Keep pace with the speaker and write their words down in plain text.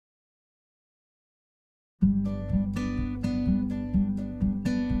An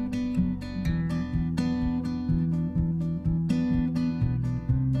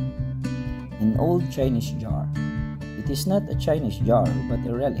old Chinese jar. It is not a Chinese jar but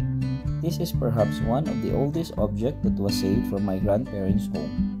a relic. This is perhaps one of the oldest objects that was saved from my grandparents'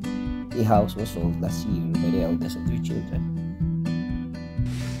 home. The house was sold last year by the eldest of their children.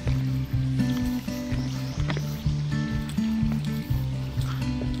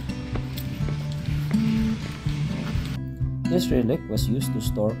 This relic was used to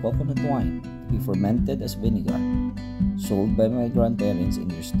store coconut wine to be fermented as vinegar, sold by my grandparents in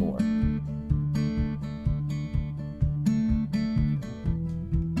their store.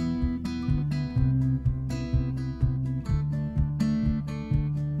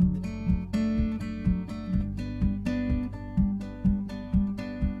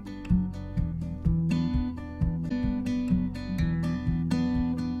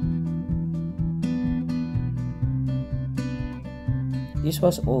 This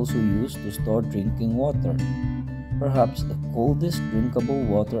was also used to store drinking water, perhaps the coldest drinkable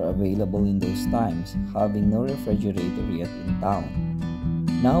water available in those times, having no refrigerator yet in town.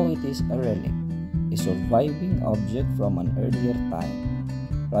 Now it is a relic, a surviving object from an earlier time,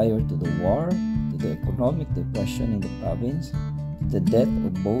 prior to the war, to the economic depression in the province, to the death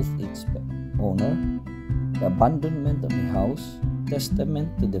of both its owner, the abandonment of the house,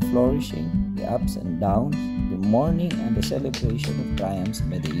 testament to the flourishing, the ups and downs, the mourning and the celebration of triumphs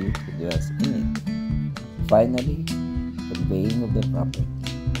by the youth who dwells in it. Finally, conveying of the property,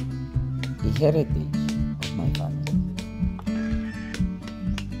 the heritage of my family.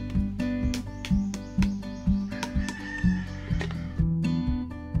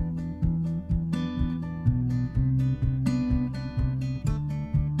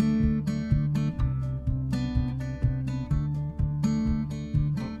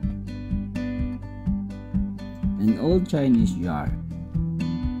 An old Chinese jar.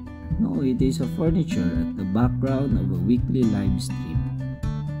 No, it is a furniture at the background of a weekly live stream.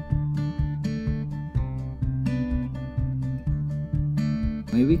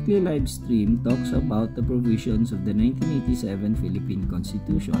 My weekly live stream talks about the provisions of the 1987 Philippine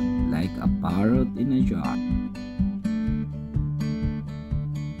Constitution, like a parrot in a jar.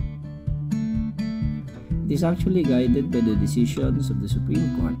 It is actually guided by the decisions of the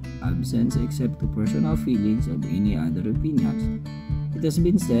Supreme Court, absent except to personal feelings of any other opinions. It has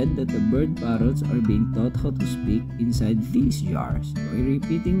been said that the bird parrots are being taught how to speak inside these jars by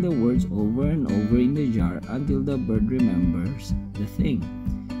repeating the words over and over in the jar until the bird remembers the thing.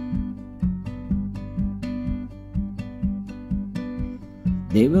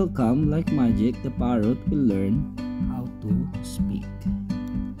 They will come like magic. The parrot will learn how to speak.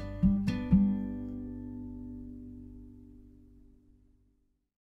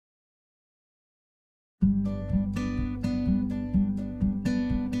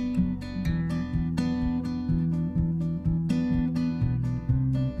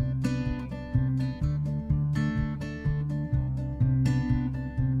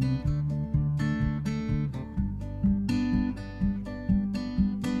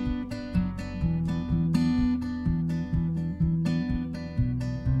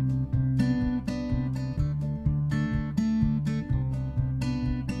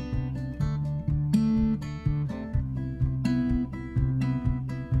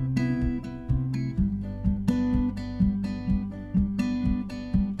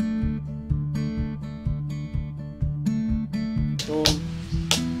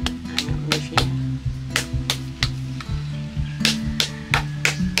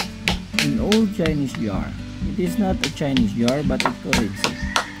 An old Chinese jar. It is not a Chinese jar but a currency.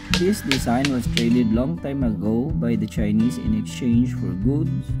 This design was traded long time ago by the Chinese in exchange for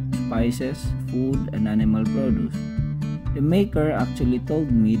goods, spices, food, and animal produce. The maker actually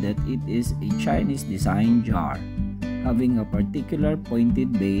told me that it is a Chinese design jar, having a particular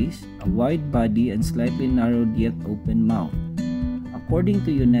pointed base, a wide body, and slightly narrowed yet open mouth. According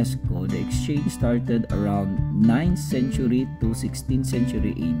to UNESCO, the exchange started around 9th century to 16th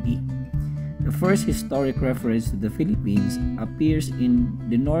century AD. The first historic reference to the Philippines appears in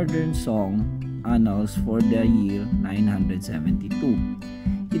the Northern Song Annals for the year 972.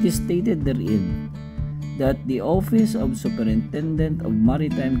 It is stated therein that the office of Superintendent of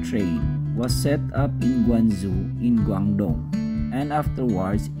Maritime Trade was set up in Guangzhou in Guangdong and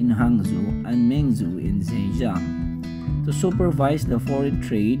afterwards in Hangzhou and Mengzhou in Zhejiang to supervise the foreign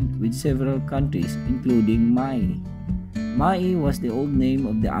trade with several countries including Mai. Mai was the old name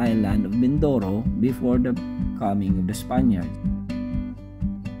of the island of Mindoro before the coming of the Spaniards.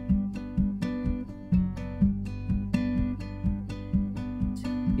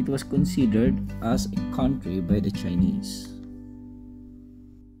 it was considered as a country by the Chinese.